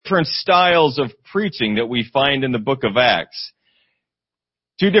different styles of preaching that we find in the book of Acts.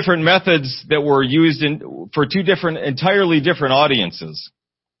 Two different methods that were used for two entirely different audiences.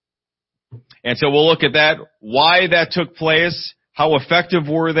 And so we'll look at that, why that took place, how effective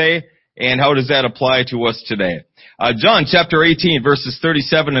were they, and how does that apply to us today. John chapter 18 verses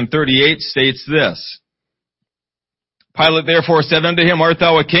 37 and 38 states this. Pilate therefore said unto him, Art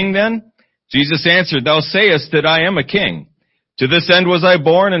thou a king then? Jesus answered, Thou sayest that I am a king. To this end was I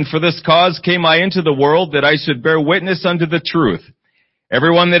born, and for this cause came I into the world, that I should bear witness unto the truth.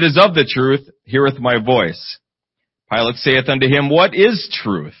 Everyone that is of the truth heareth my voice. Pilate saith unto him, What is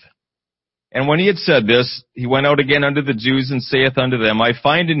truth? And when he had said this, he went out again unto the Jews, and saith unto them, I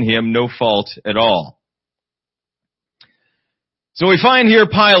find in him no fault at all. So we find here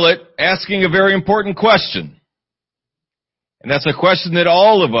Pilate asking a very important question. And that's a question that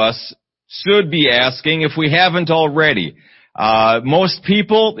all of us should be asking if we haven't already. Most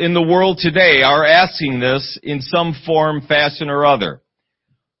people in the world today are asking this in some form, fashion, or other.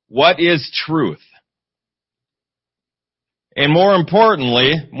 What is truth? And more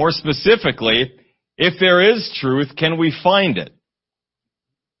importantly, more specifically, if there is truth, can we find it?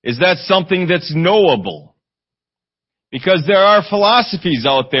 Is that something that's knowable? Because there are philosophies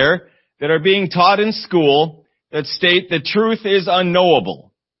out there that are being taught in school that state that truth is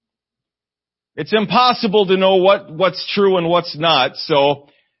unknowable. It's impossible to know what's true and what's not, so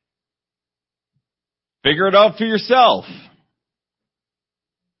figure it out for yourself.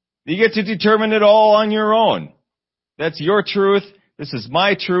 You get to determine it all on your own. That's your truth. This is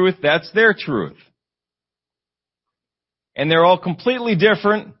my truth. That's their truth. And they're all completely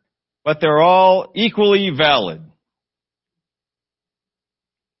different, but they're all equally valid.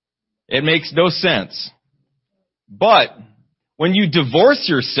 It makes no sense. But when you divorce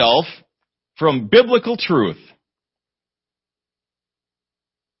yourself from biblical truth,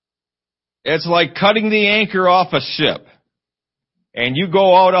 it's like cutting the anchor off a ship. And you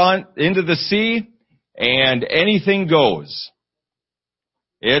go out into the sea, and anything goes.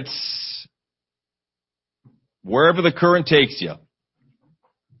 It's wherever the current takes you.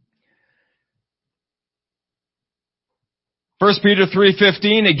 1 Peter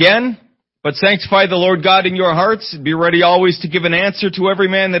 3:15 again, but sanctify the Lord God in your hearts, and be ready always to give an answer to every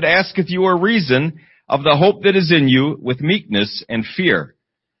man that asketh you a reason of the hope that is in you with meekness and fear.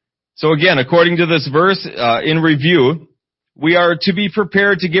 So again, according to this verse, in review, we are to be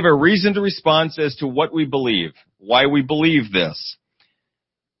prepared to give a reasoned response as to what we believe, why we believe this.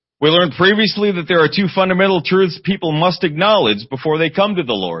 We learned previously that there are two fundamental truths people must acknowledge before they come to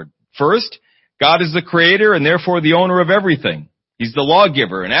the Lord. First, God is the creator and therefore the owner of everything. He's the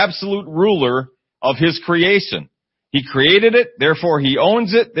lawgiver, an absolute ruler of His creation. He created it, therefore He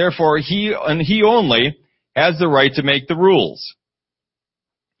owns it, therefore He and He only has the right to make the rules.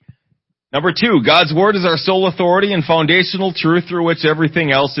 Number two, God's Word is our sole authority and foundational truth through which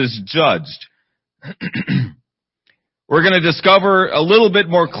everything else is judged. We're going to discover a little bit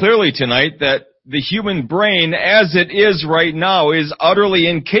more clearly tonight that the human brain, as it is right now, is utterly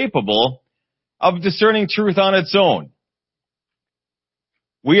incapable of discerning truth on its own.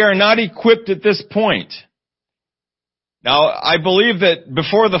 We are not equipped at this point. Now, I believe that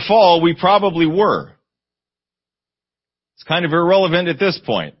before the fall, we probably were. It's kind of irrelevant at this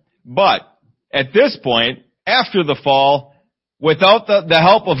point. But at this point, after the fall, without the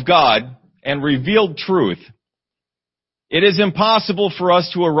help of God and revealed truth, it is impossible for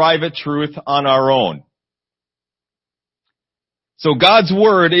us to arrive at truth on our own. So God's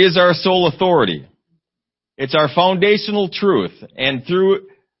Word is our sole authority. It's our foundational truth. And through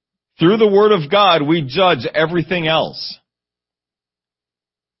the Word of God, we judge everything else.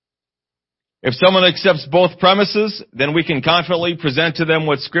 If someone accepts both premises, then we can confidently present to them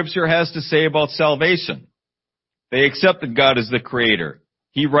what Scripture has to say about salvation. They accept that God is the Creator.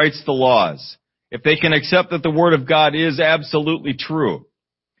 He writes the laws. If they can accept that the Word of God is absolutely true,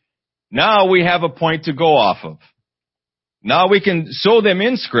 now we have a point to go off of. Now we can show them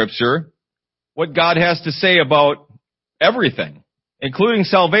in Scripture what God has to say about everything, including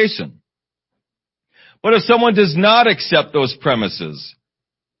salvation. But if someone does not accept those premises,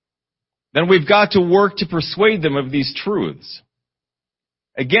 then we've got to work to persuade them of these truths.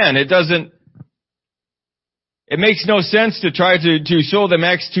 Again, it makes no sense to try to show them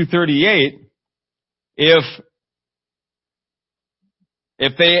Acts 2:38 if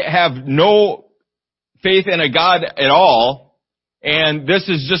they have no faith in a God at all, and this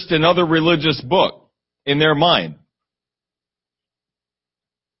is just another religious book in their mind.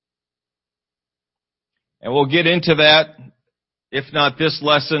 And we'll get into that, if not this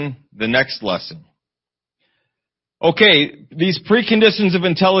lesson, the next lesson. Okay, these preconditions of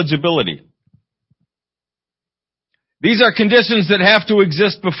intelligibility. These are conditions that have to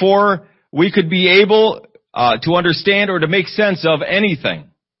exist before we could be able to understand or to make sense of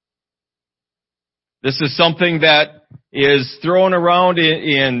anything. This is something that is thrown around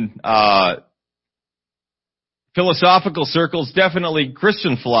in philosophical circles, definitely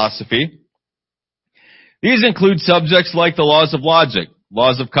Christian philosophy. These include subjects like the laws of logic,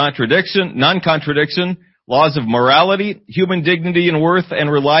 laws of contradiction, non-contradiction, laws of morality, human dignity and worth,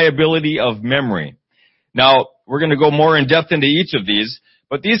 and reliability of memory. Now, we're going to go more in depth into each of these,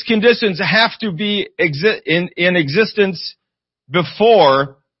 but these conditions have to be in existence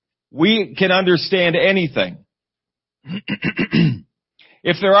before we can understand anything.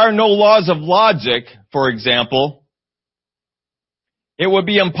 If there are no laws of logic, for example, it would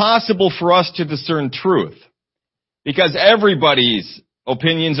be impossible for us to discern truth, because everybody's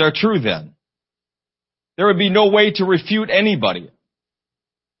opinions are true then. There would be no way to refute anybody.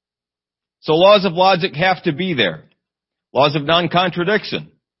 So laws of logic have to be there. Laws of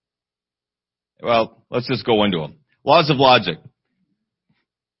non-contradiction. Well, let's just go into them. Laws of logic.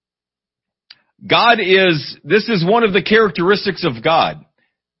 This is one of the characteristics of God.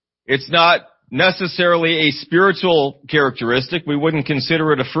 It's not necessarily a spiritual characteristic. We wouldn't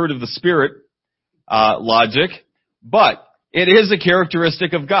consider it a fruit of the Spirit, logic, but it is a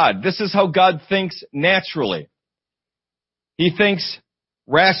characteristic of God. This is how God thinks naturally. He thinks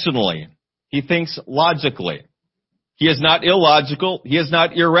rationally. He thinks logically. He is not illogical. He is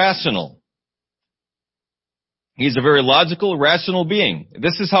not irrational. He's a very logical, rational being.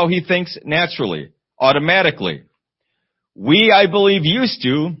 This is how he thinks naturally, automatically. We, I believe, used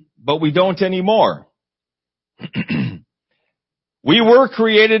to, but we don't anymore. We are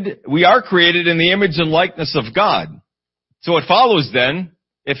created in the image and likeness of God. So it follows then,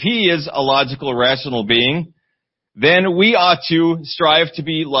 if he is a logical, rational being, then we ought to strive to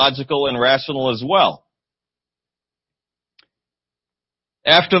be logical and rational as well.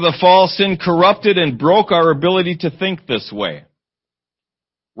 After the fall, sin corrupted and broke our ability to think this way.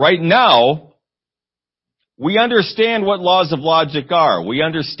 Right now, we understand what laws of logic are. We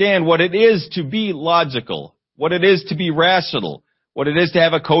understand what it is to be logical, what it is to be rational, what it is to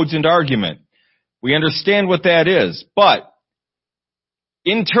have a cogent argument. We understand what that is. But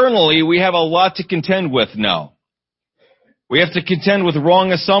internally, we have a lot to contend with now. We have to contend with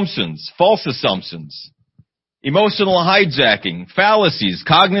wrong assumptions, false assumptions, emotional hijacking, fallacies,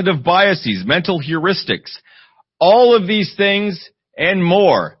 cognitive biases, mental heuristics. All of these things and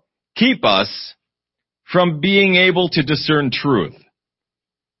more keep us from being able to discern truth.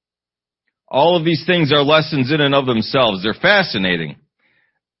 All of these things are lessons in and of themselves. They're fascinating.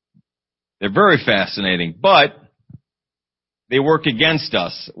 They're very fascinating, but they work against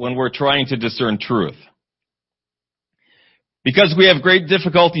us when we're trying to discern truth. Because we have great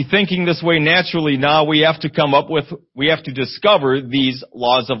difficulty thinking this way naturally now, we have to discover these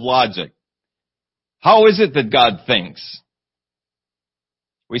laws of logic. How is it that God thinks?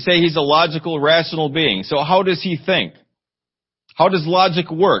 We say he's a logical, rational being. So how does he think? How does logic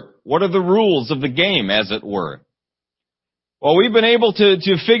work? What are the rules of the game, as it were? Well, we've been able to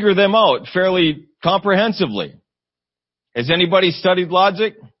figure them out fairly comprehensively. Has anybody studied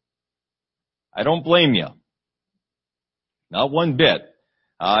logic? I don't blame you. Not one bit.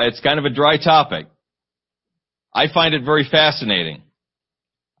 It's kind of a dry topic. I find it very fascinating.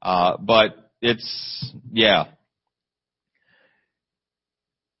 But yeah.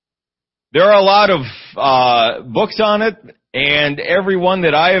 There are a lot of books on it, and every one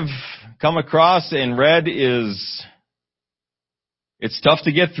that I've come across and read it's tough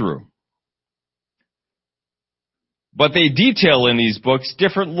to get through. But they detail in these books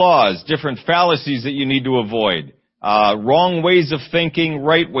different laws, different fallacies that you need to avoid. Wrong ways of thinking,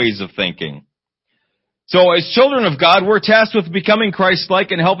 right ways of thinking. So as children of God, we're tasked with becoming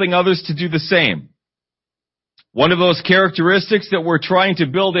Christ-like and helping others to do the same. One of those characteristics that we're trying to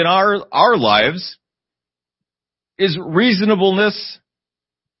build in our lives is reasonableness,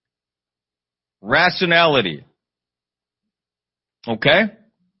 rationality. Okay?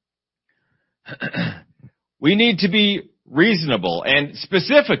 We need to be reasonable, and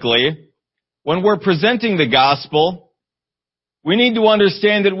specifically, when we're presenting the gospel, we need to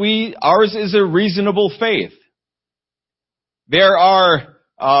understand that ours is a reasonable faith. There are,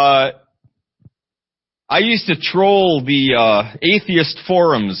 I used to troll the atheist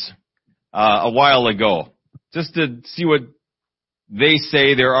forums a while ago, just to see what they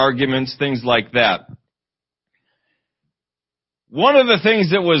say, their arguments, things like that. One of the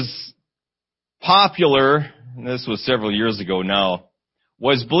things that was popular, and this was several years ago now,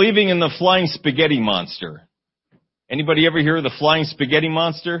 was believing in the flying spaghetti monster. Anybody ever hear of the flying spaghetti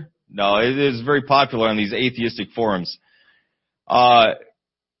monster? No, it is very popular on these atheistic forums.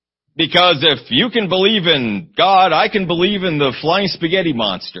 Because if you can believe in God, I can believe in the flying spaghetti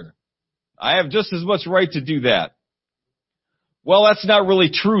monster. I have just as much right to do that. Well, that's not really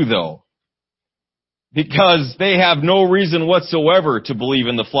true though. Because they have no reason whatsoever to believe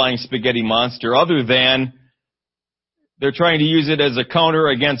in the flying spaghetti monster other than they're trying to use it as a counter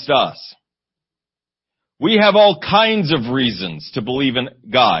against us. We have all kinds of reasons to believe in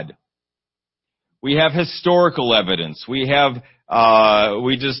God. We have historical evidence. We have,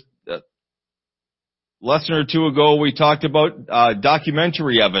 lesson or two ago, we talked about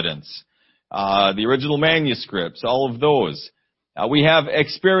documentary evidence, the original manuscripts, all of those. We have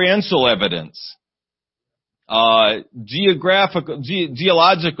experiential evidence,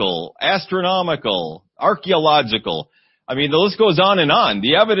 geological, astronomical, archaeological. I mean, the list goes on and on.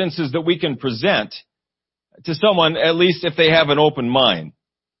 The evidences that we can present to someone, at least if they have an open mind.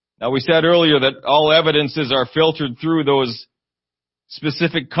 Now, we said earlier that all evidences are filtered through those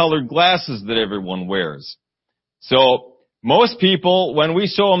specific colored glasses that everyone wears. So, most people, when we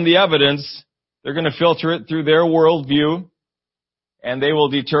show them the evidence, they're going to filter it through their worldview, and they will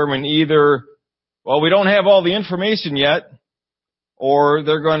determine either, well, we don't have all the information yet, or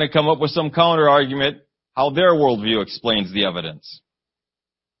they're going to come up with some counter argument how their worldview explains the evidence.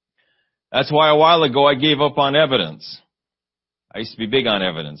 That's why a while ago I gave up on evidence. I used to be big on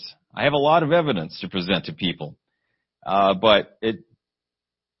evidence. I have a lot of evidence to present to people. But it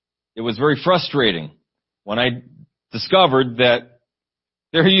was very frustrating when I discovered that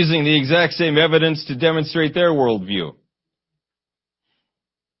they're using the exact same evidence to demonstrate their worldview.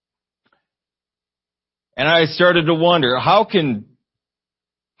 And I started to wonder, how can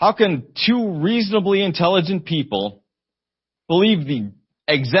two reasonably intelligent people believe the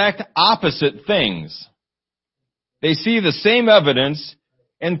exact opposite things? They see the same evidence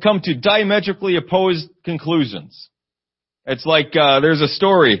and come to diametrically opposed conclusions. It's like, there's a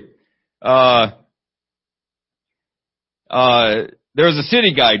story, there's a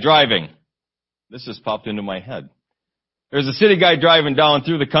city guy driving. This just popped into my head. There's a city guy driving down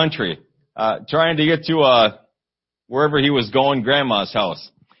through the country, trying to get to, wherever he was going, grandma's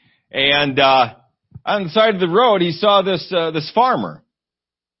house. And, on the side of the road, he saw this farmer.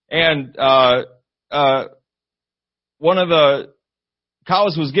 And, one of the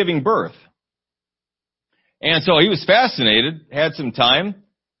cows was giving birth. And so he was fascinated, had some time.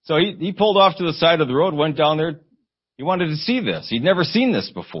 So he pulled off to the side of the road, went down there. He wanted to see this. He'd never seen this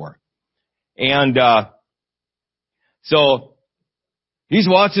before. And, so he's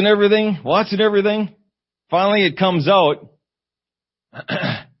watching everything. Finally it comes out.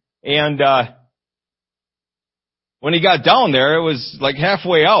 And, when he got down there, it was like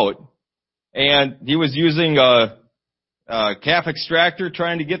halfway out. And he was using a calf extractor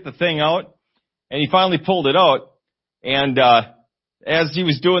trying to get the thing out. And he finally pulled it out. And, as he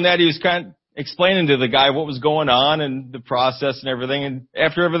was doing that, he was kind of explaining to the guy what was going on and the process and everything. And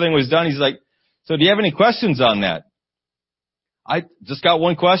after everything was done, he's like, so do you have any questions on that? I just got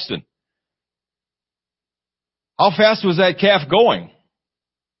one question. How fast was that calf going?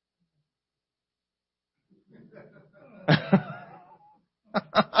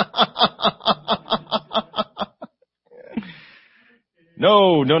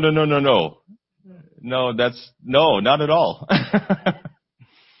 No. No, not at all.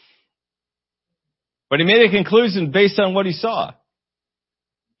 But he made a conclusion based on what he saw.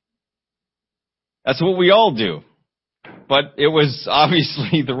 That's what we all do. But it was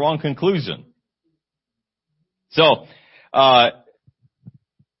obviously the wrong conclusion. So,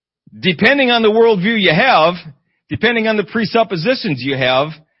 depending on the worldview you have, depending on the presuppositions you have,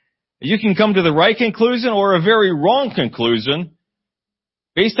 you can come to the right conclusion or a very wrong conclusion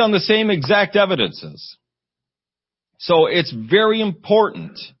based on the same exact evidences. So it's very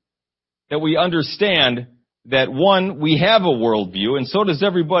important that we understand that, one, we have a worldview, and so does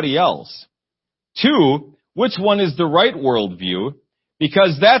everybody else. Two, which one is the right worldview,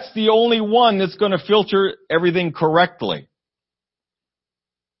 because that's the only one that's going to filter everything correctly.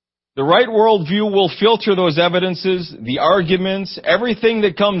 The right worldview will filter those evidences, the arguments, everything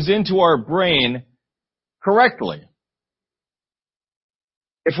that comes into our brain correctly.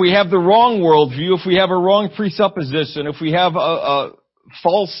 If we have the wrong worldview, if we have a wrong presupposition, if we have a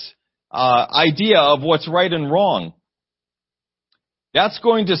false idea of what's right and wrong, that's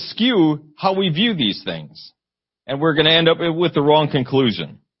going to skew how we view these things. And we're going to end up with the wrong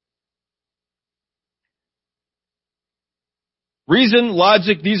conclusion. Reason,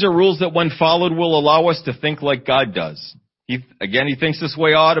 logic, these are rules that when followed will allow us to think like God does. He thinks this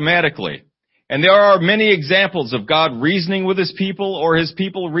way automatically. And there are many examples of God reasoning with his people or his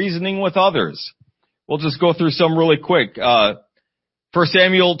people reasoning with others. We'll just go through some really quick. 1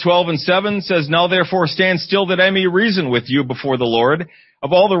 Samuel 12:7 says, "Now therefore stand still that I may reason with you before the Lord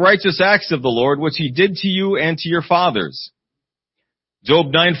of all the righteous acts of the Lord, which he did to you and to your fathers."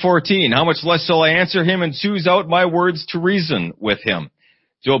 Job 9:14, "How much less shall I answer him and choose out my words to reason with him?"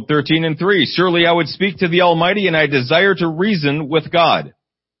 Job 13:3, "Surely I would speak to the Almighty, and I desire to reason with God."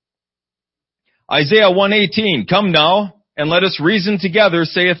 Isaiah 1:18, "Come now, and let us reason together,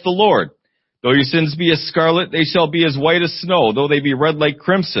 saith the Lord. Though your sins be as scarlet, they shall be as white as snow. Though they be red like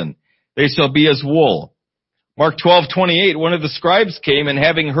crimson, they shall be as wool." Mark 12:28, one of the scribes came, and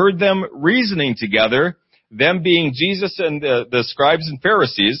having heard them reasoning together, them being Jesus and the scribes and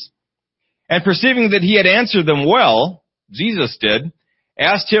Pharisees, and perceiving that he had answered them well, Jesus did,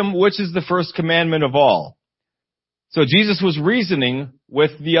 asked him, which is the first commandment of all? So Jesus was reasoning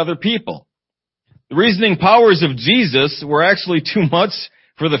with the other people. The reasoning powers of Jesus were actually too much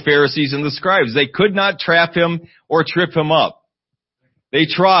for the Pharisees and the scribes. They could not trap him or trip him up. They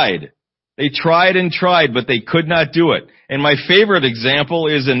tried. They tried and tried, but they could not do it. And my favorite example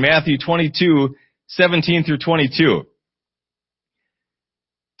is in Matthew 22:17 through 22.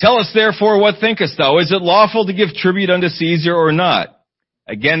 "Tell us therefore, what thinkest thou? Is it lawful to give tribute unto Caesar or not?"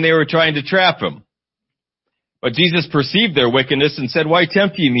 Again, they were trying to trap him. But Jesus perceived their wickedness and said, "Why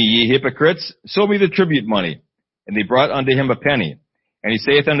tempt ye me, ye hypocrites? Show me the tribute money." And they brought unto him a penny. And he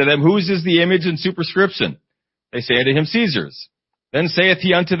saith unto them, "Whose is the image and superscription?" They say unto him, "Caesar's." Then saith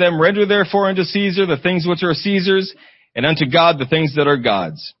he unto them, "Render therefore unto Caesar the things which are Caesar's, and unto God the things that are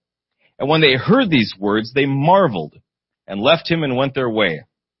God's." And when they heard these words, they marveled, and left him and went their way.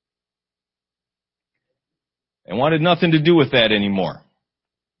 And wanted nothing to do with that anymore.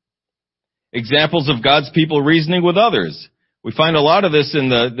 Examples of God's people reasoning with others. We find a lot of this in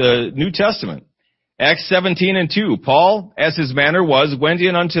the New Testament. Acts 17:2, "Paul, as his manner was, went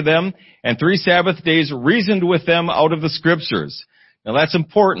in unto them, and 3 Sabbath days reasoned with them out of the Scriptures." Now that's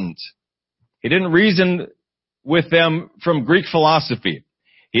important. He didn't reason with them from Greek philosophy.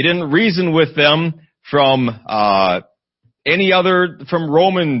 He didn't reason with them from from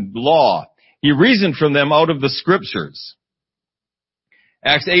Roman law. He reasoned from them out of the Scriptures.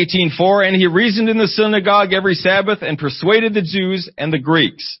 Acts 18:4, "And he reasoned in the synagogue every Sabbath, and persuaded the Jews and the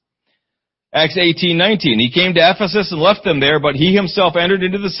Greeks." Acts 18:19, "He came to Ephesus and left them there, but he himself entered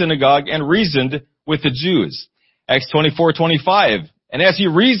into the synagogue and reasoned with the Jews." Acts 24:25, "And as he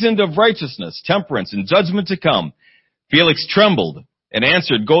reasoned of righteousness, temperance, and judgment to come, Felix trembled and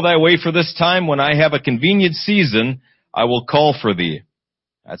answered, Go thy way, for this time, when I have a convenient season, I will call for thee."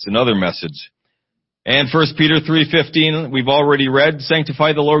 That's another message. And 1 Peter 3:15, we've already read,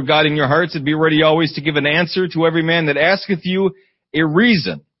 "Sanctify the Lord God in your hearts, and be ready always to give an answer to every man that asketh you a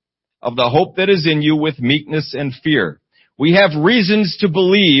reason of the hope that is in you with meekness and fear." We have reasons to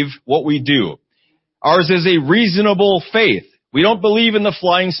believe what we do. Ours is a reasonable faith. We don't believe in the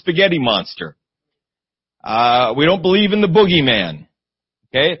flying spaghetti monster. We don't believe in the boogeyman.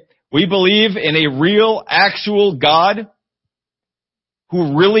 Okay? We believe in a real, actual God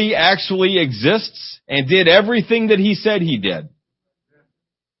who really actually exists and did everything that he said he did.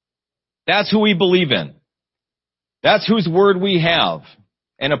 That's who we believe in. That's whose word we have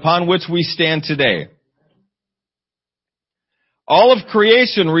and upon which we stand today. All of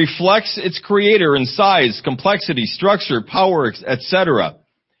creation reflects its creator in size, complexity, structure, power, etc.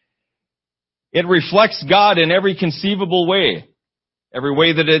 It reflects God in every conceivable way, every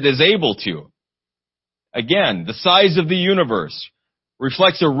way that it is able to. Again, the size of the universe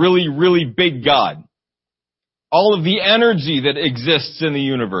reflects a really, really big God. All of the energy that exists in the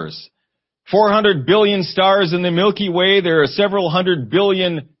universe. 400 billion stars in the Milky Way. There are several hundred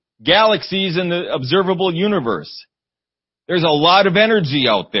billion galaxies in the observable universe. There's a lot of energy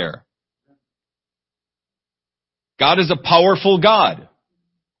out there. God is a powerful God.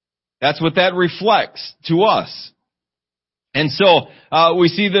 That's what that reflects to us. And so we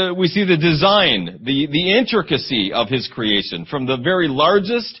see the design, the intricacy of his creation, from the very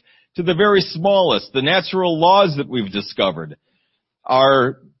largest to the very smallest. The natural laws that we've discovered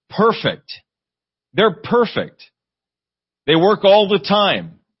are perfect. They're perfect. They work all the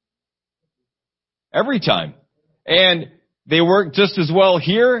time. Every time. And they work just as well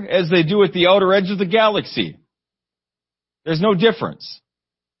here as they do at the outer edge of the galaxy. There's no difference.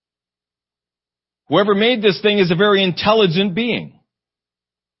 Whoever made this thing is a very intelligent being.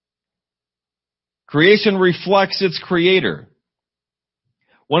 Creation reflects its creator.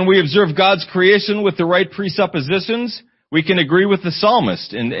 When we observe God's creation with the right presuppositions, we can agree with the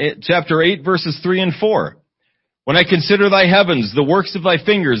psalmist in chapter 8, verses 3 and 4. When I consider thy heavens, the works of thy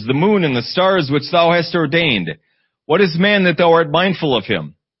fingers, the moon and the stars which thou hast ordained, what is man that thou art mindful of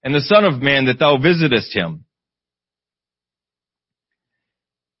him, and the son of man that thou visitest him?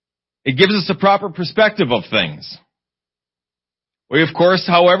 It gives us a proper perspective of things. We, of course,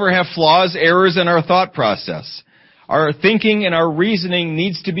 however, have flaws, errors in our thought process. Our thinking and our reasoning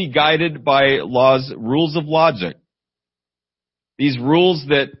needs to be guided by rules of logic. These rules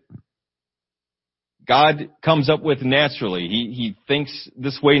that God comes up with naturally. He thinks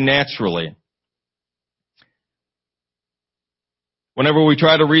this way naturally. Whenever we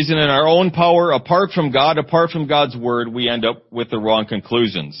try to reason in our own power, apart from God, apart from God's Word, we end up with the wrong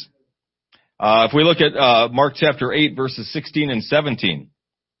conclusions. If we look at Mark chapter 8, verses 16 and 17,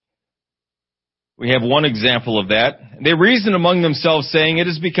 we have one example of that. They reasoned among themselves, saying, It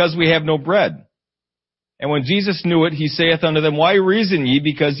is because we have no bread. And when Jesus knew it, he saith unto them, Why reason ye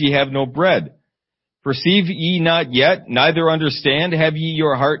because ye have no bread? Perceive ye not yet, neither understand? Have ye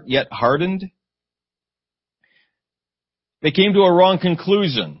your heart yet hardened? They came to a wrong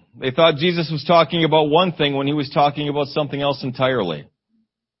conclusion. They thought Jesus was talking about one thing when he was talking about something else entirely.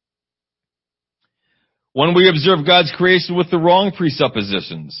 When we observe God's creation with the wrong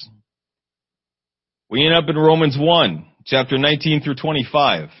presuppositions, we end up in Romans 1, chapter 19 through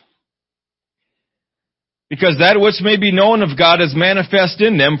 25. Because that which may be known of God is manifest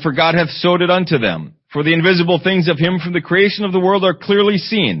in them, for God hath showed it unto them. For the invisible things of him from the creation of the world are clearly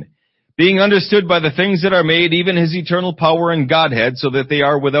seen, being understood by the things that are made, even his eternal power and Godhead, so that they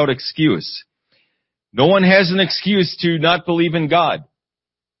are without excuse. No one has an excuse to not believe in God.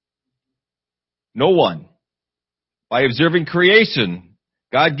 No one. By observing creation,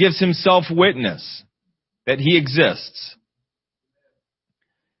 God gives himself witness that he exists.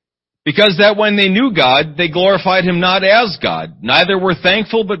 Because that when they knew God, they glorified him not as God, neither were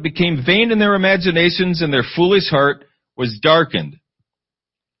thankful, but became vain in their imaginations, and their foolish heart was darkened.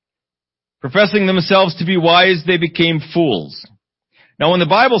 Professing themselves to be wise, they became fools. Now when the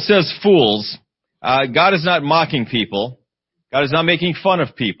Bible says fools, God is not mocking people. God is not making fun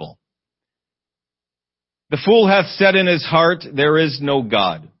of people. The fool hath said in his heart, there is no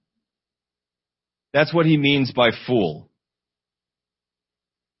God. That's what he means by fool.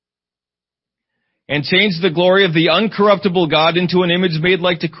 And changed the glory of the uncorruptible God into an image made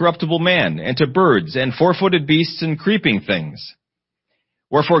like to corruptible man, and to birds, and four-footed beasts, and creeping things.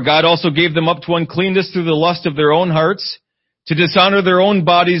 Wherefore God also gave them up to uncleanness through the lust of their own hearts, to dishonor their own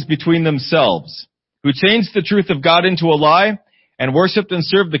bodies between themselves, who changed the truth of God into a lie, and worshipped and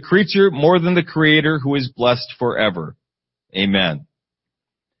served the creature more than the Creator, who is blessed forever. Amen.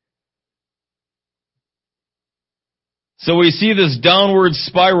 So we see this downward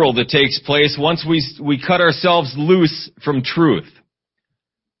spiral that takes place once we cut ourselves loose from truth.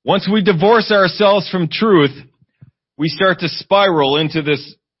 Once we divorce ourselves from truth, we start to spiral into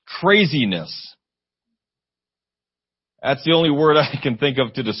this craziness. That's the only word I can think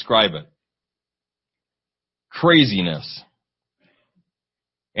of to describe it. Craziness.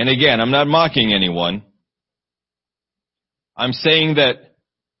 And again, I'm not mocking anyone. I'm saying that,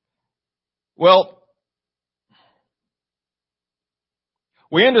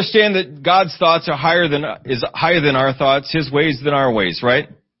 we understand that God's thoughts are higher than our thoughts, his ways than our ways, right?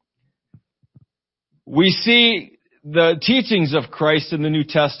 We see the teachings of Christ in the New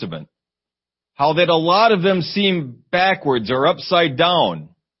Testament, how that a lot of them seem backwards or upside down.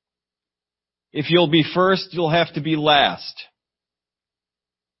 If you'll be first, you'll have to be last.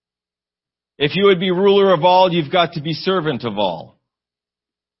 If you would be ruler of all, you've got to be servant of all.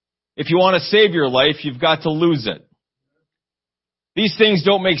 If you want to save your life, you've got to lose it. These things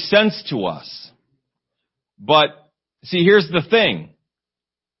don't make sense to us. But, see, here's the thing.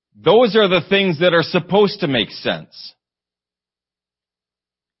 Those are the things that are supposed to make sense.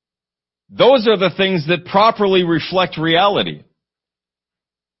 Those are the things that properly reflect reality.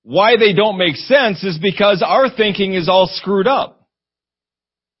 Why they don't make sense is because our thinking is all screwed up.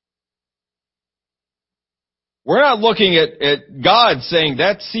 We're not looking at God saying,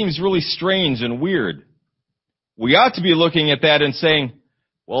 that seems really strange and weird. We ought to be looking at that and saying,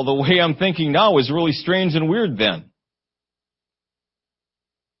 well, the way I'm thinking now is really strange and weird then.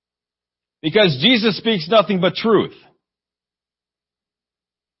 Because Jesus speaks nothing but truth.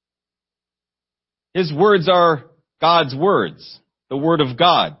 His words are God's words, the Word of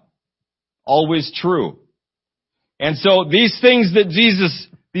God, always true. And so these things that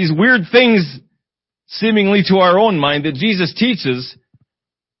these weird things seemingly to our own mind that Jesus teaches,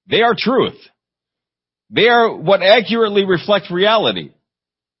 they are truth. They are what accurately reflect reality.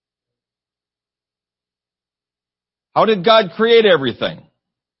 How did God create everything?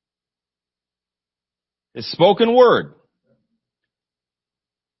 His spoken word.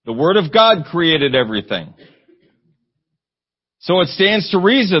 The Word of God created everything. So it stands to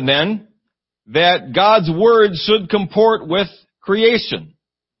reason then that God's Word should comport with creation.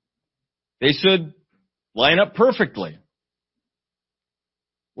 They should line up perfectly.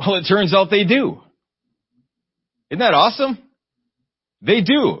 Well, it turns out they do. Isn't that awesome? They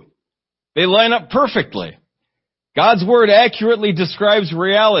do. They line up perfectly. God's Word accurately describes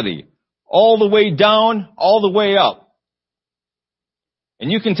reality, all the way down, all the way up.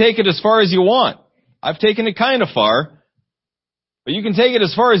 And you can take it as far as you want. I've taken it kind of far, but you can take it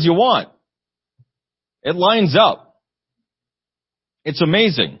as far as you want. It lines up. It's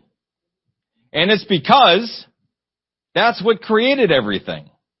amazing. And it's because that's what created everything.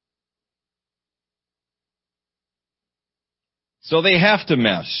 So they have to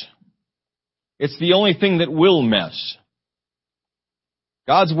mesh. It's the only thing that will mesh.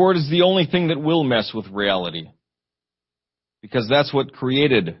 God's Word is the only thing that will mesh with reality. Because that's what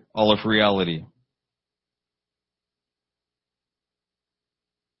created all of reality.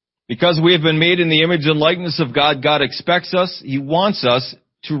 Because we have been made in the image and likeness of God, God expects us, He wants us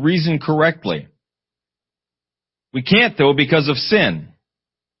to reason correctly. We can't, though, because of sin.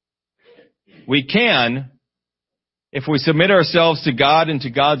 We can if we submit ourselves to God and to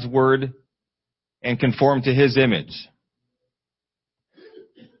God's Word and conform to His image.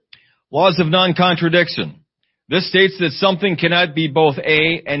 Laws of non-contradiction. This states that something cannot be both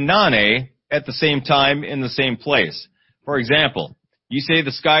A and non-A at the same time in the same place. For example, you say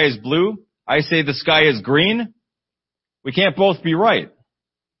the sky is blue, I say the sky is green. We can't both be right.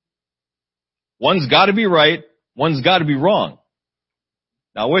 One's got to be right, one's got to be wrong.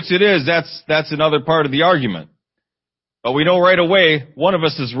 Now, which it is, that's another part of the argument. But we know right away one of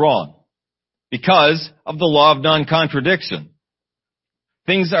us is wrong because of the law of non-contradiction.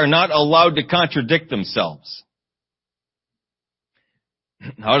 Things are not allowed to contradict themselves.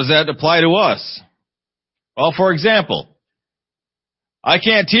 How does that apply to us? Well, for example, I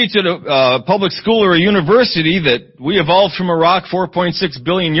can't teach at a public school or a university that we evolved from a rock 4.6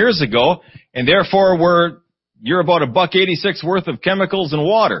 billion years ago, and therefore you're about $1.86 worth of chemicals and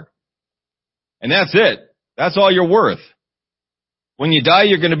water. And that's it. That's all you're worth. When you die,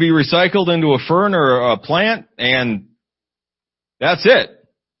 you're going to be recycled into a fern or a plant, and that's it.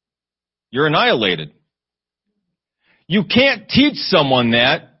 You're annihilated. You can't teach someone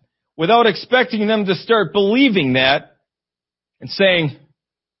that without expecting them to start believing that and saying,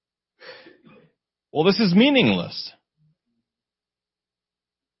 well, this is meaningless.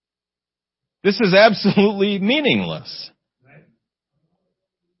 This is absolutely meaningless.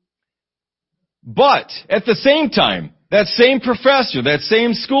 But at the same time, that same professor, that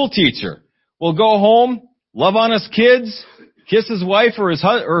same school teacher will go home, love on his kids, kiss his wife or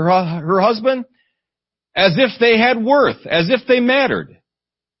her husband, as if they had worth, as if they mattered.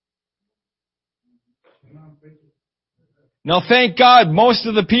 Now, thank God, most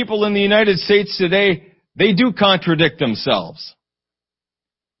of the people in the United States today, they do contradict themselves.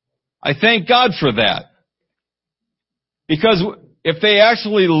 I thank God for that. Because if they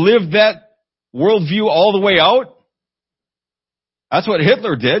actually lived that worldview all the way out, that's what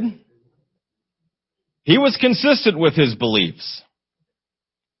Hitler did. He was consistent with his beliefs.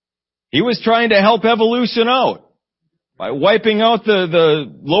 He was trying to help evolution out by wiping out the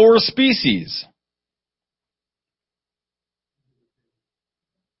lower species.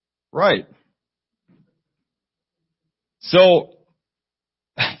 Right. So,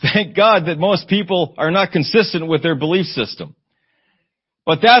 thank God that most people are not consistent with their belief system.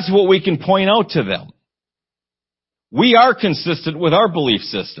 But that's what we can point out to them. We are consistent with our belief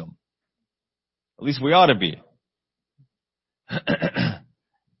system. At least we ought to be.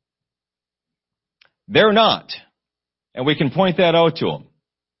 They're not. And we can point that out to them.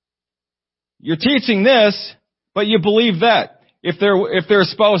 You're teaching this, but you believe that. If their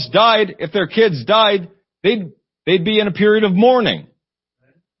spouse died, if their kids died, they'd be in a period of mourning.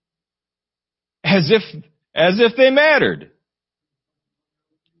 As if they mattered.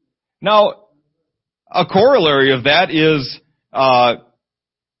 Now, a corollary of that is,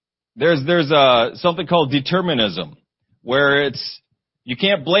 there's something called determinism, where you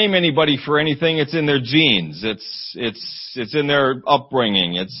can't blame anybody for anything. It's in their genes. It's in their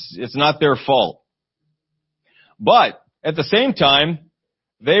upbringing. It's not their fault. But at the same time,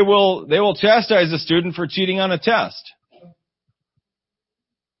 they will chastise a student for cheating on a test.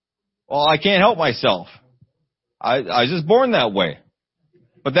 Well, I can't help myself. I was just born that way.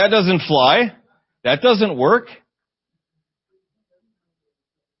 But that doesn't fly. That doesn't work.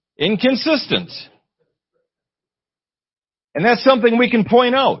 Inconsistent. And that's something we can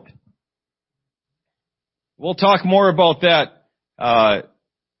point out. We'll talk more about that,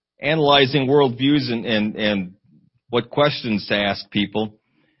 analyzing worldviews and what questions to ask people.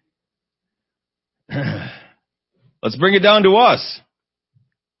 Let's bring it down to us.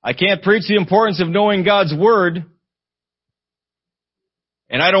 I can't preach the importance of knowing God's Word,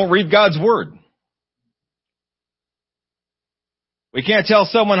 and I don't read God's Word. We can't tell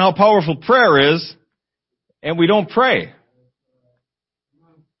someone how powerful prayer is, and we don't pray.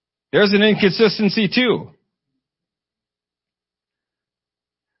 There's an inconsistency too.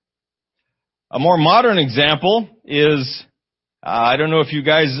 A more modern example is, I don't know if you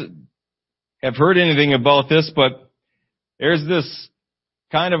guys have heard anything about this, but there's this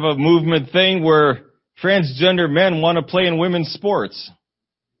kind of a movement thing where transgender men want to play in women's sports.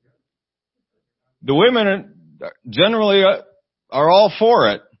 The women generally are all for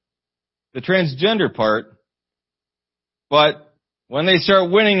it, the transgender part, but when they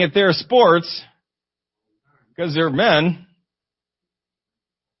start winning at their sports, because they're men,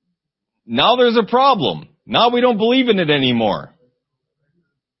 now there's a problem. Now we don't believe in it anymore.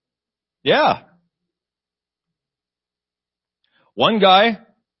 Yeah. One guy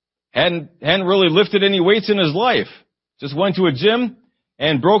hadn't really lifted any weights in his life. Just went to a gym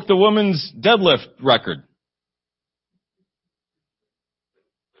and broke the woman's deadlift record.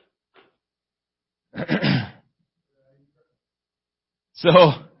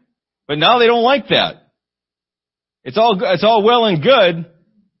 But now they don't like that. It's all well and good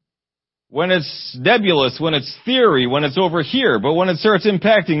when it's nebulous, when it's theory, when it's over here, but when it starts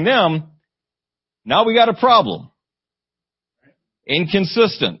impacting them, now we got a problem.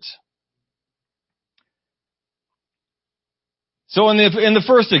 Inconsistent. So in the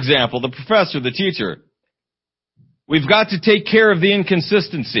first example, the professor, the teacher, we've got to take care of the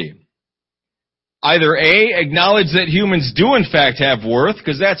inconsistency. Either A, acknowledge that humans do in fact have worth,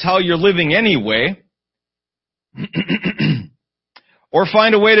 because that's how you're living anyway, or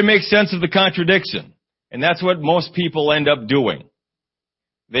find a way to make sense of the contradiction. And that's what most people end up doing.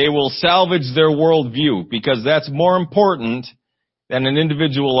 They will salvage their worldview, because that's more important than an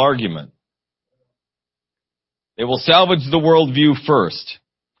individual argument. They will salvage the worldview first.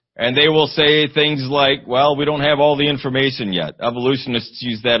 And they will say things like, well, we don't have all the information yet. Evolutionists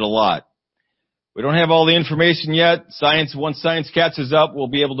use that a lot. We don't have all the information yet. Once science catches up, we'll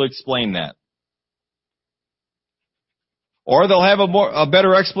be able to explain that. Or they'll have a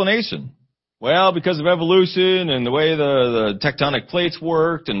better explanation. Well, because of evolution and the way the tectonic plates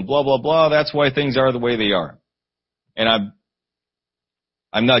worked and blah, blah, blah, that's why things are the way they are. And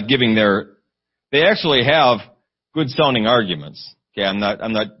I'm not giving they actually have good sounding arguments. Okay, I'm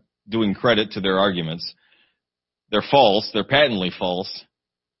not doing credit to their arguments. They're false. They're patently false.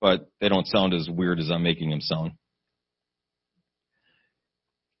 But they don't sound as weird as I'm making them sound.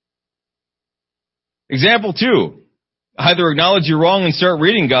 Example 2. Either acknowledge you're wrong and start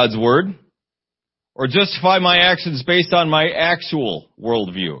reading God's Word, or justify my actions based on my actual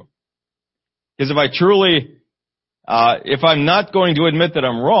worldview. Because if I'm not going to admit that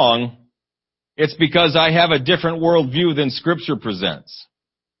I'm wrong, it's because I have a different worldview than Scripture presents.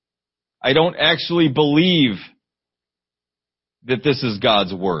 I don't actually believe that this is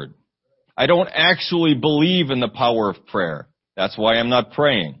God's Word. I don't actually believe in the power of prayer. That's why I'm not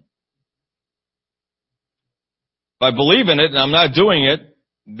praying. If I believe in it and I'm not doing it,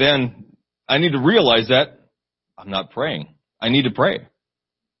 then I need to realize that I'm not praying. I need to pray. If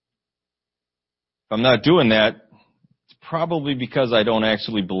I'm not doing that, it's probably because I don't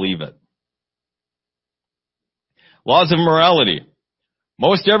actually believe it. Laws of morality.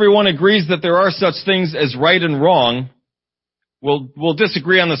 Most everyone agrees that there are such things as right and wrong. We'll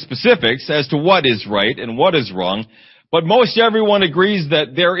disagree on the specifics as to what is right and what is wrong, but most everyone agrees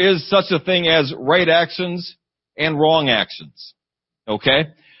that there is such a thing as right actions and wrong actions. Okay?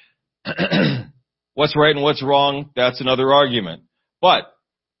 What's right and what's wrong, that's another argument. But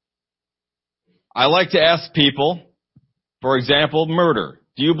I like to ask people, for example, murder.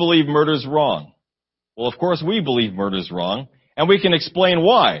 Do you believe murder's wrong? Well, of course we believe murder's wrong, and we can explain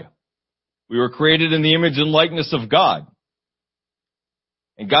why. We were created in the image and likeness of God.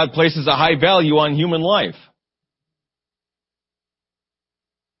 And God places a high value on human life.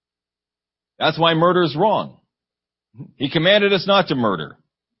 That's why murder is wrong. He commanded us not to murder.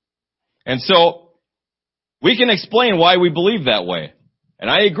 And so, we can explain why we believe that way. And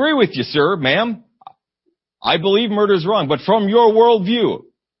I agree with you, sir, ma'am. I believe murder is wrong. But from your worldview,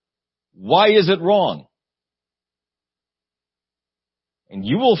 why is it wrong? And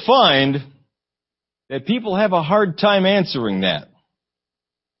you will find that people have a hard time answering that.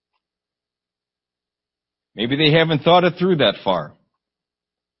 Maybe they haven't thought it through that far.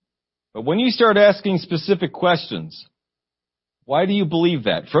 But when you start asking specific questions, why do you believe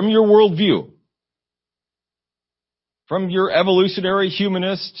that? From your worldview, from your evolutionary,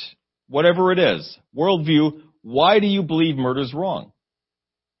 humanist, whatever it is, worldview, why do you believe murder's wrong?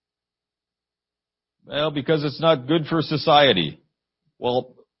 Well, because it's not good for society.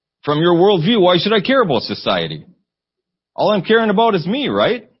 Well, from your worldview, why should I care about society? All I'm caring about is me,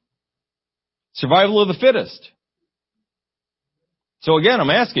 right? Survival of the fittest. So again, I'm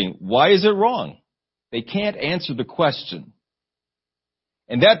asking, why is it wrong? They can't answer the question.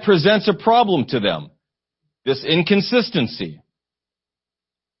 And that presents a problem to them. This inconsistency.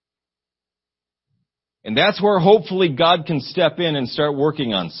 And that's where hopefully God can step in and start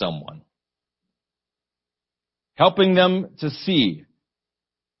working on someone. Helping them to see,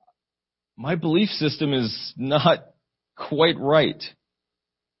 my belief system is not quite right.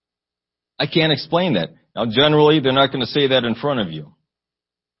 I can't explain that. Now, generally, they're not going to say that in front of you.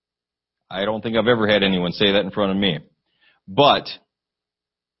 I don't think I've ever had anyone say that in front of me. But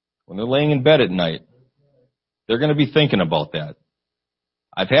when they're laying in bed at night, they're going to be thinking about that.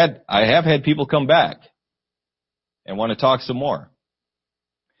 I have had people come back and want to talk some more.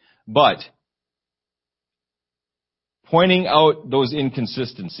 But pointing out those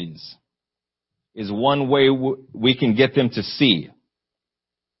inconsistencies is one way we can get them to see.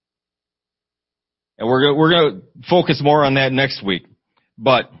 And we're going to focus more on that next week.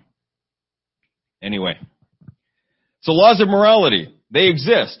 But anyway. So laws of morality, they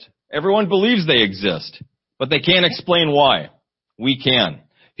exist. Everyone believes they exist. But they can't explain why. We can.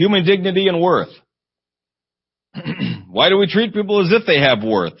 Human dignity and worth. Why do we treat people as if they have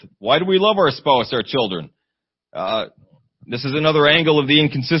worth? Why do we love our spouse, our children? This is another angle of the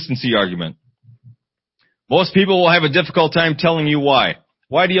inconsistency argument. Most people will have a difficult time telling you why.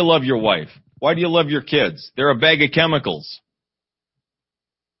 Why do you love your wife? Why do you love your kids? They're a bag of chemicals.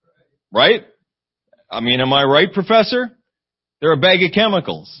 Right? I mean, am I right, Professor? They're a bag of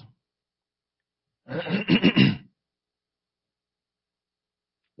chemicals.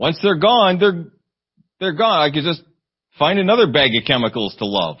 Once they're gone, they're gone. I could just find another bag of chemicals to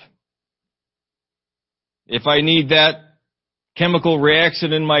love. If I need that chemical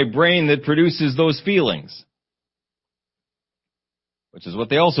reaction in my brain that produces those feelings. Which is what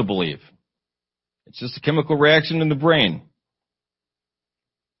they also believe. It's just a chemical reaction in the brain.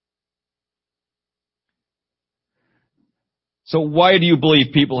 So why do you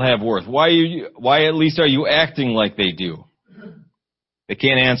believe people have worth? Why at least are you acting like they do? They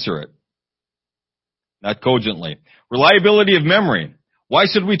can't answer it. Not cogently. Reliability of memory. Why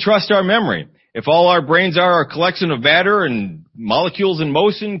should we trust our memory? If all our brains are a collection of matter and molecules in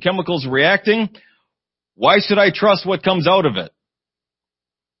motion, chemicals reacting, why should I trust what comes out of it?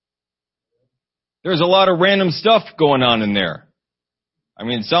 There's a lot of random stuff going on in there. I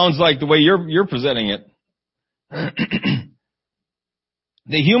mean, it sounds like the way you're presenting it.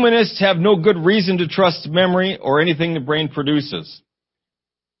 The humanists have no good reason to trust memory or anything the brain produces.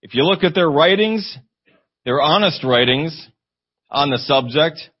 If you look at their writings, their honest writings on the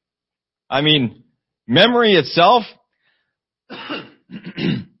subject, I mean, memory itself,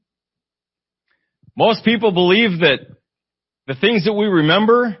 most people believe that the things that we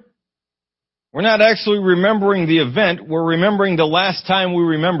remember, we're not actually remembering the event, we're remembering the last time we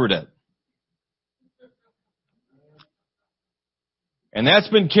remembered it. And that's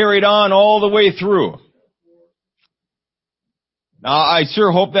been carried on all the way through. Now, I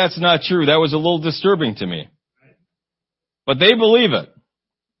sure hope that's not true. That was a little disturbing to me. But they believe it.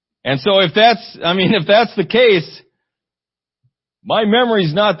 And so if that's the case, my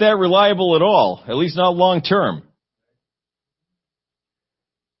memory's not that reliable at all, at least not long term.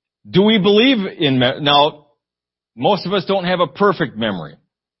 Do we believe in now, most of us don't have a perfect memory,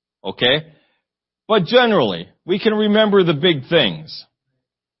 okay? But generally, we can remember the big things.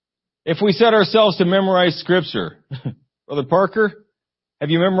 If we set ourselves to memorize Scripture, Brother Parker, have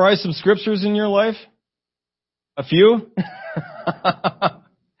you memorized some Scriptures in your life? A few?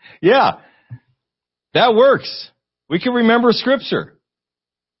 Yeah, that works. We can remember Scripture.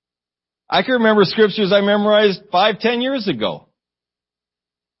 I can remember Scriptures I memorized 5-10 years ago.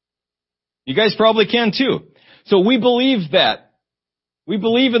 You guys probably can too. So we believe that. We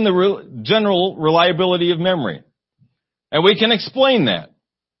believe in the general reliability of memory. And we can explain that.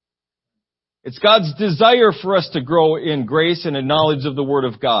 It's God's desire for us to grow in grace and in knowledge of the Word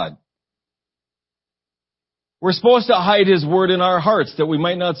of God. We're supposed to hide His Word in our hearts that we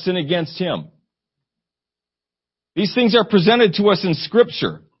might not sin against Him. These things are presented to us in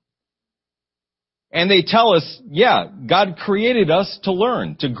Scripture. And they tell us, yeah, God created us to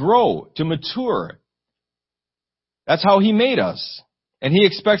learn, to grow, to mature. That's how He made us. And he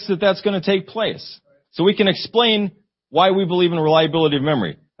expects that that's going to take place. So we can explain why we believe in reliability of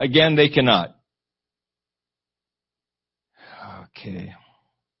memory. Again, they cannot. Okay.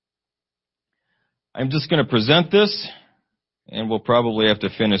 I'm just going to present this, and we'll probably have to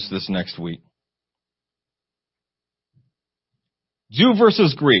finish this next week. Jew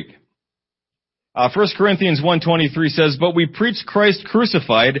versus Greek. 1 Corinthians 1:23 says, "But we preach Christ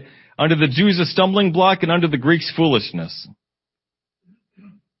crucified, unto the Jews a stumbling block, and unto the Greeks foolishness."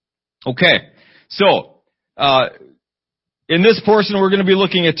 Okay, so in this portion we're going to be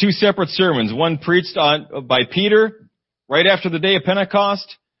looking at two separate sermons. One preached by Peter right after the day of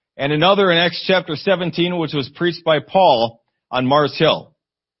Pentecost, and another in Acts chapter 17, which was preached by Paul on Mars Hill.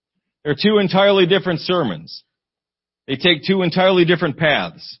 They're two entirely different sermons. They take two entirely different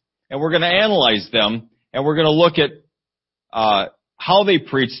paths. And we're going to analyze them, and we're going to look at how they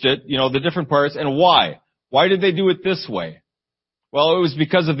preached it, the different parts, and why. Why did they do it this way? Well, it was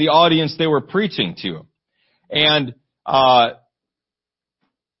because of the audience they were preaching to. And I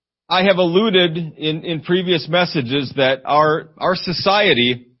have alluded in previous messages that our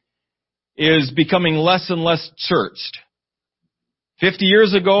society is becoming less and less churched. 50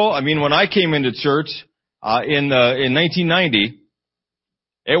 years ago, when I came into church in 1990,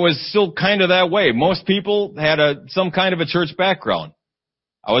 it was still kind of that way. Most people had some kind of a church background.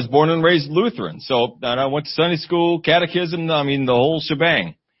 I was born and raised Lutheran, so I went to Sunday school, catechism, the whole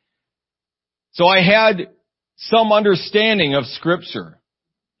shebang. So I had some understanding of Scripture.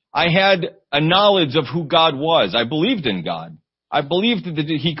 I had a knowledge of who God was. I believed in God. I believed that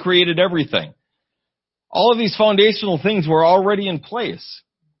He created everything. All of these foundational things were already in place.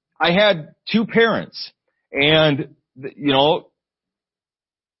 I had two parents, and,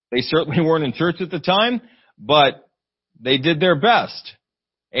 they certainly weren't in church at the time, but they did their best.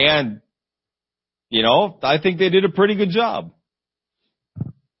 And, I think they did a pretty good job.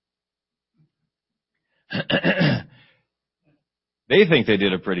 They think they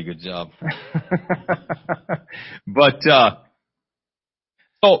did a pretty good job. But,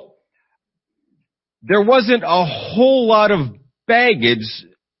 so, there wasn't a whole lot of baggage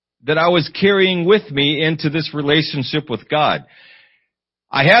that I was carrying with me into this relationship with God.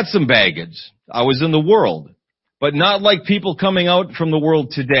 I had some baggage. I was in the world, but not like people coming out from the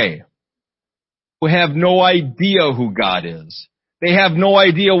world today who have no idea who God is. They have no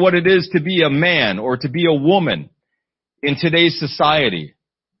idea what it is to be a man or to be a woman in today's society.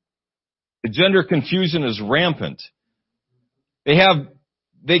 The gender confusion is rampant.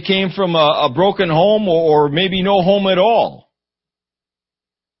 They came from a broken home or maybe no home at all.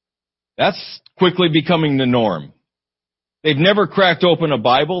 That's quickly becoming the norm. They've never cracked open a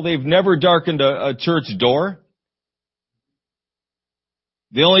Bible. They've never darkened a church door.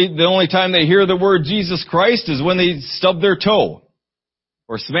 The only time they hear the word Jesus Christ is when they stub their toe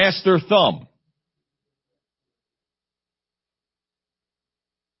or smash their thumb.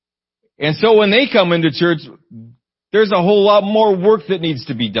 And so when they come into church, there's a whole lot more work that needs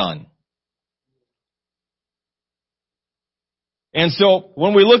to be done. And so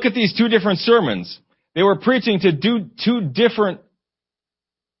when we look at these two different sermons, they were preaching to two different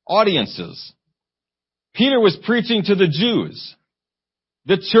audiences. Peter was preaching to the Jews,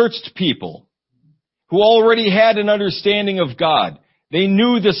 the churched people, who already had an understanding of God. They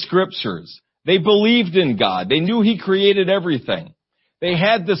knew the Scriptures. They believed in God. They knew He created everything. They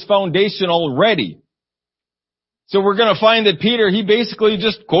had this foundation already. So we're going to find that Peter, he basically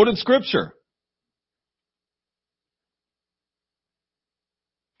just quoted Scripture.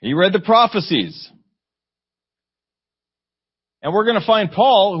 He read the prophecies. And we're going to find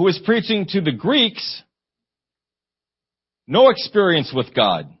Paul, who is preaching to the Greeks, no experience with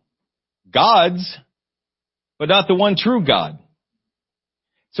God. Gods, but not the one true God.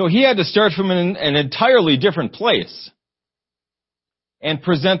 So he had to start from an entirely different place and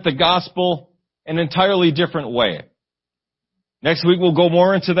present the gospel an entirely different way. Next week we'll go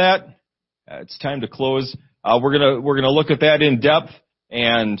more into that. It's time to close. We're gonna look at that in depth,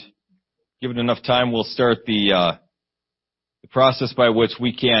 and given enough time, we'll start the process by which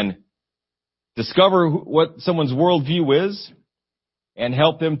we can discover what someone's worldview is and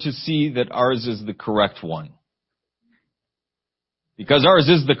help them to see that ours is the correct one. Because ours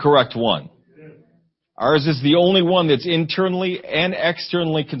is the correct one. Ours is the only one that's internally and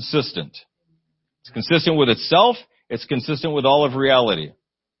externally consistent. It's consistent with itself. It's consistent with all of reality.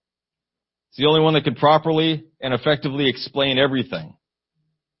 It's the only one that can properly and effectively explain everything.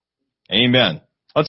 Amen.